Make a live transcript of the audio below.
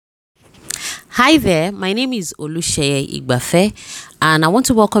Hi there, my name is Olusheye Igbafe, and I want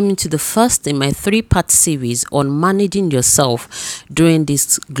to welcome you to the first in my three-part series on managing yourself during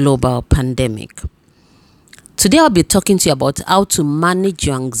this global pandemic. Today, I'll be talking to you about how to manage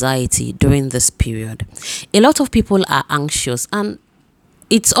your anxiety during this period. A lot of people are anxious, and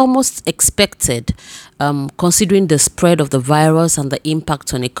it's almost expected, considering the spread of the virus and the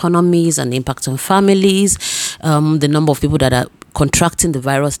impact on economies and the impact on families, the number of people that are contracting the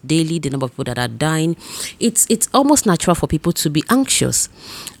virus daily, the number of people that are dying. It's almost natural for people to be anxious.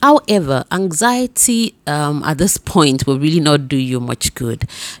 However, anxiety at this point will really not do you much good.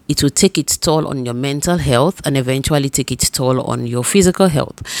 It will take its toll on your mental health and eventually take its toll on your physical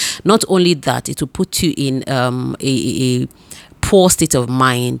health. Not only that, it will put you in a poor state of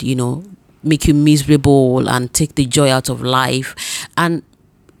mind, make you miserable and take the joy out of life, and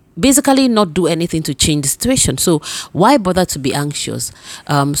basically not do anything to change the situation. So why bother to be anxious?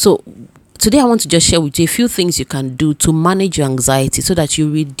 So today I want to just share with you a few things you can do to manage your anxiety so that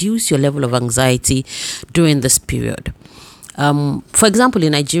you reduce your level of anxiety during this period. For example,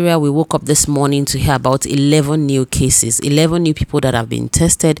 in Nigeria, we woke up this morning to hear about 11 new cases, 11 new people that have been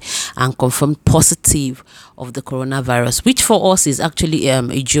tested and confirmed positive of the coronavirus, which for us is actually a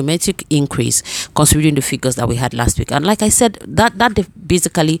geometric increase considering the figures that we had last week. And like I said, that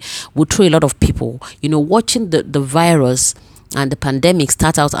basically would throw a lot of people, watching the virus and the pandemic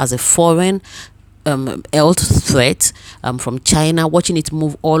start out as a foreign health threat from China, watching it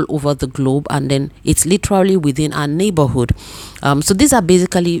move all over the globe, and then it's literally within our neighborhood. So these are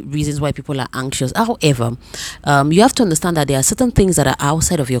basically reasons why people are anxious. However, you have to understand that there are certain things that are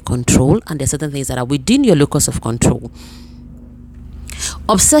outside of your control and there are certain things that are within your locus of control.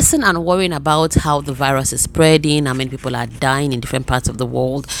 Obsessing and worrying about how the virus is spreading, how many people are dying in different parts of the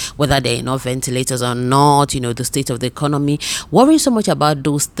world, whether there are enough ventilators or not, the state of the economy, worrying so much about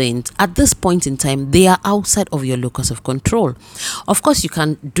those things, at this point in time, they are outside of your locus of control. Of course, you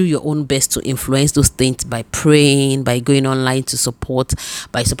can do your own best to influence those things by praying, by going online to support,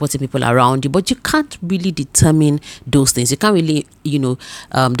 by supporting people around you, but you can't really determine those things. You can't really,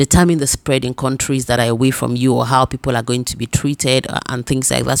 determine the spread in countries that are away from you or how people are going to be treated and things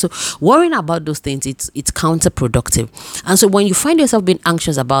like that. So worrying about those things, it's counterproductive. And so when you find yourself being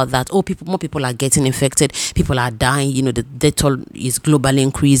anxious about that, more people are getting infected, people are dying, the death toll is globally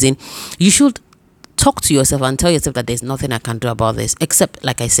increasing, you should talk to yourself and tell yourself that there's nothing I can do about this except,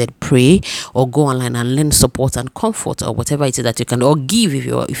 like I said, pray or go online and learn support and comfort or whatever it is that you can, or give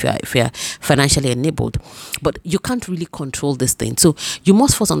if you're financially enabled. But you can't really control this thing. So you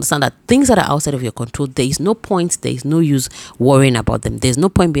must first understand that things that are outside of your control, there is no point, there is no use worrying about them. There's no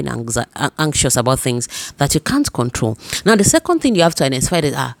point being anxious about things that you can't control. Now, the second thing you have to identify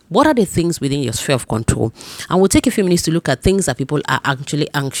is what are the things within your sphere of control? And we'll take a few minutes to look at things that people are actually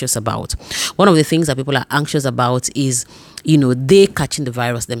anxious about. One of the things that people are anxious about is they catching the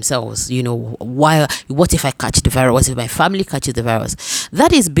virus themselves. What if I catch the virus? What if my family catches the virus?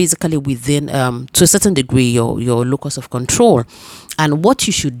 That is basically within to a certain degree your locus of control. And what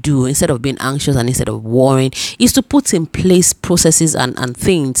you should do instead of being anxious and instead of worrying is to put in place processes and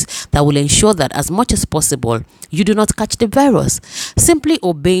things that will ensure that as much as possible you do not catch the virus. Simply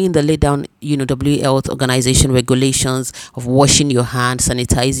obeying the laid down WHO Health Organization regulations of washing your hands,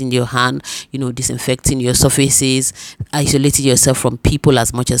 sanitizing your hand, disinfecting your surfaces, isolating yourself from people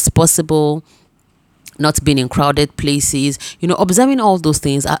as much as possible, not being in crowded places, observing all those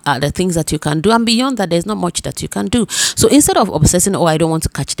things are the things that you can do. And beyond that, there's not much that you can do. So instead of obsessing, I don't want to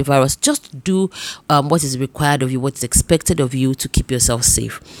catch the virus, just do what is required of you, what is expected of you to keep yourself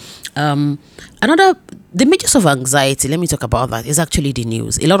safe. The majors of anxiety, let me talk about that, is actually the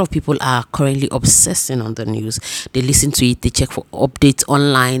news. A lot of people are currently obsessing on the news. They listen to it, they check for updates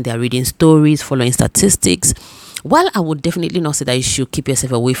online, they are reading stories, following statistics. While I would definitely not say that you should keep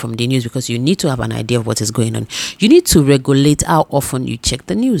yourself away from the news because you need to have an idea of what is going on, you need to regulate how often you check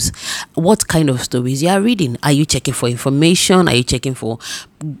the news. What kind of stories you are reading? Are you checking for information? Are you checking for,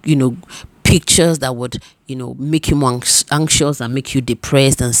 pictures that would, make you more anxious and make you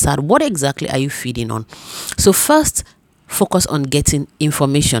depressed and sad? What exactly are you feeding on? So first, focus on getting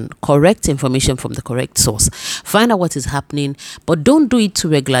information, correct information from the correct source. Find out what is happening, but don't do it too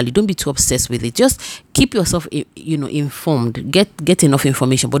regularly. Don't be too obsessed with it. Just keep yourself, informed. Get enough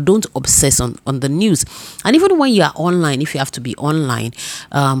information, but don't obsess on the news. And even when you are online, if you have to be online,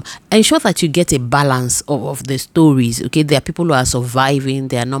 ensure that you get a balance of the stories. Okay, there are people who are surviving.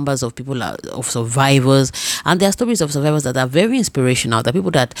 There are numbers of people of survivors, and there are stories of survivors that are very inspirational. There are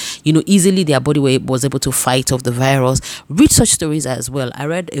people that easily their body was able to fight off the virus. Read such stories as well. I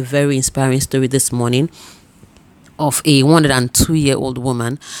read a very inspiring story this morning of a 102-year-old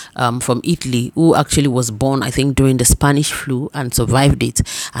woman from Italy who actually was born, I think, during the Spanish flu and survived it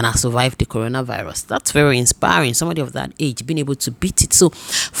and has survived the coronavirus. That's very inspiring. Somebody of that age being able to beat it. So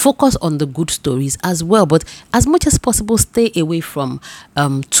focus on the good stories as well. But as much as possible, stay away from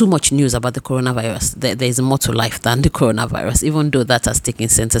too much news about the coronavirus. There is more to life than the coronavirus, even though that has taken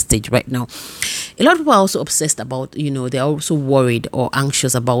center stage right now. A lot of people are also obsessed about, they're also worried or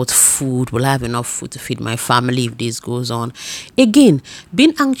anxious about food. Will I have enough food to feed my family if this goes on? Again,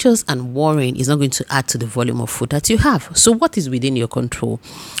 being anxious and worrying is not going to add to the volume of food that you have. So what is within your control?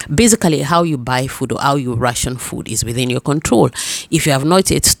 Basically, how you buy food or how you ration food is within your control. If you have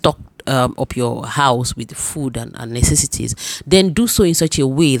not yet stocked up your house with food and necessities, then do so in such a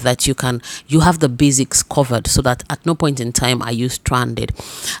way that you have the basics covered, so that at no point in time are you stranded.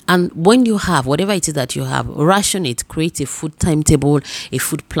 And when you have whatever it is that you have, ration it, create a food timetable, a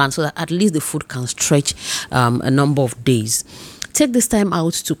food plan, so that at least the food can stretch a number of days. Take this time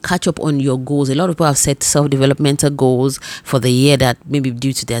out to catch up on your goals. A lot of people have set self-developmental goals for the year that maybe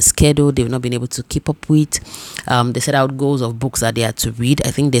due to their schedule they've not been able to keep up with. They set out goals of books that they had to read.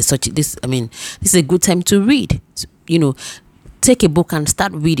 I think this is a good time to read. Take a book and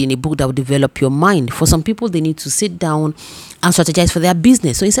start reading a book that will develop your mind. For some people, they need to sit down and strategize for their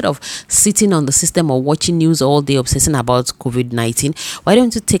business. So instead of sitting on the system or watching news all day, obsessing about COVID-19, why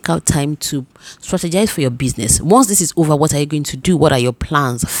don't you take out time to strategize for your business? Once this is over, what are you going to do? What are your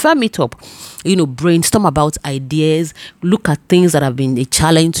plans? Firm it up. Brainstorm about ideas. Look at things that have been a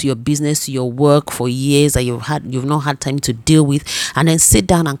challenge to your business, to your work for years that you've not had time to deal with, and then sit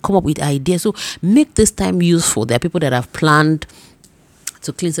down and come up with ideas. So make this time useful. There are people that have planned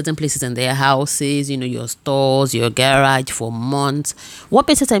to clean certain places in their houses, your stores, your garage for months. What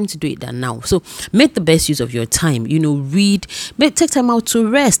better time to do it than now? So make the best use of your time. Read, take time out to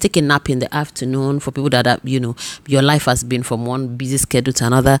rest, take a nap in the afternoon. For people that are, your life has been from one busy schedule to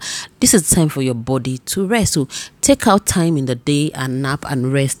another, this is the time for your body to rest. So take out time in the day and nap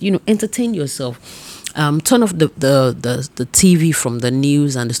and rest. Entertain yourself. Turn off the TV from the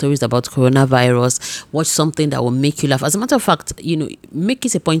news and the stories about coronavirus. Watch something that will make you laugh. As a matter of fact, make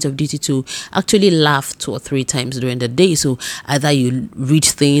it a point of duty to actually laugh 2 or 3 times during the day. So either you read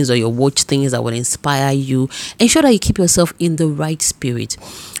things or you watch things that will inspire you. Ensure that you keep yourself in the right spirit.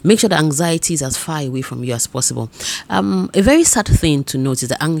 Make sure that anxiety is as far away from you as possible. A very sad thing to note is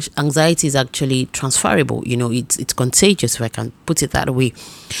that anxiety is actually transferable. It's contagious, if I can put it that way.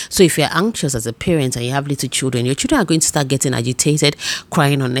 So if you're anxious as a parent and you have little children, your children are going to start getting agitated,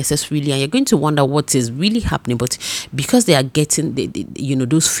 crying unnecessarily, and you're going to wonder what is really happening. But because they are getting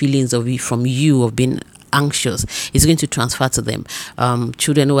those feelings from you of being anxious, it's going to transfer to them.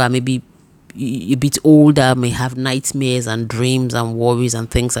 Children who are maybe a bit older may have nightmares and dreams and worries and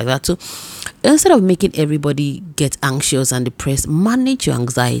things like that. So instead of making everybody get anxious and depressed, manage your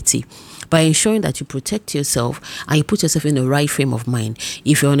anxiety by ensuring that you protect yourself and you put yourself in the right frame of mind.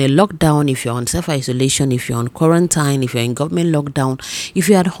 If you're on a lockdown, if you're on self-isolation, if you're on quarantine, if you're in government lockdown, if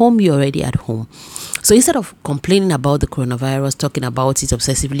you're at home, you're already at home. So instead of complaining about the coronavirus, talking about it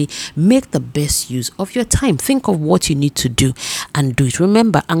obsessively, make the best use of your time. Think of what you need to do and do it.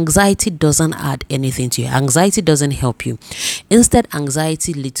 Remember, anxiety doesn't add anything to you. Anxiety doesn't help you. Instead,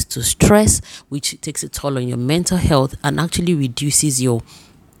 anxiety leads to stress, which takes a toll on your mental health and actually reduces your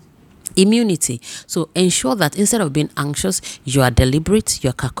immunity. So ensure that instead of being anxious, you are deliberate,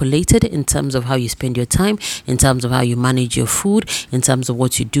 you're calculated in terms of how you spend your time, in terms of how you manage your food, in terms of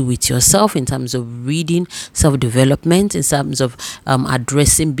what you do with yourself, in terms of reading, self-development, in terms of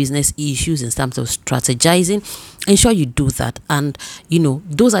addressing business issues, in terms of strategizing. Ensure you do that. And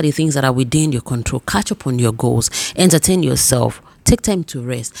those are the things that are within your control. Catch up on your goals, entertain yourself, take time to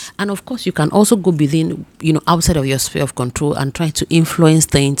rest. And of course, you can also go within, outside of your sphere of control and try to influence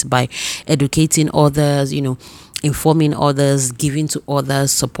things by educating others, informing others, giving to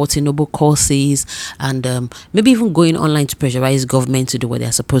others, supporting noble causes, and maybe even going online to pressurize government to do what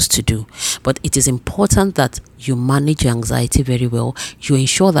they're supposed to do. But it is important that you manage your anxiety very well. You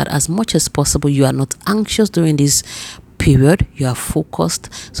ensure that as much as possible, you are not anxious during this period. You are focused,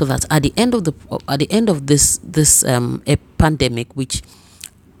 so that at the end of this pandemic, which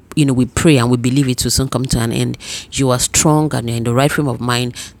we pray and we believe it will soon come to an end, you are strong and you're in the right frame of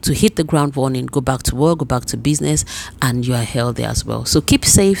mind to hit the ground running, go back to work, go back to business, and you are healthy as well. So keep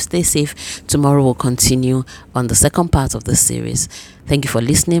safe, stay safe. Tomorrow we'll continue on the second part of the series. Thank you for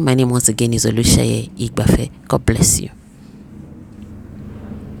listening. My name once again is Oluseyi Igbafe. God bless you.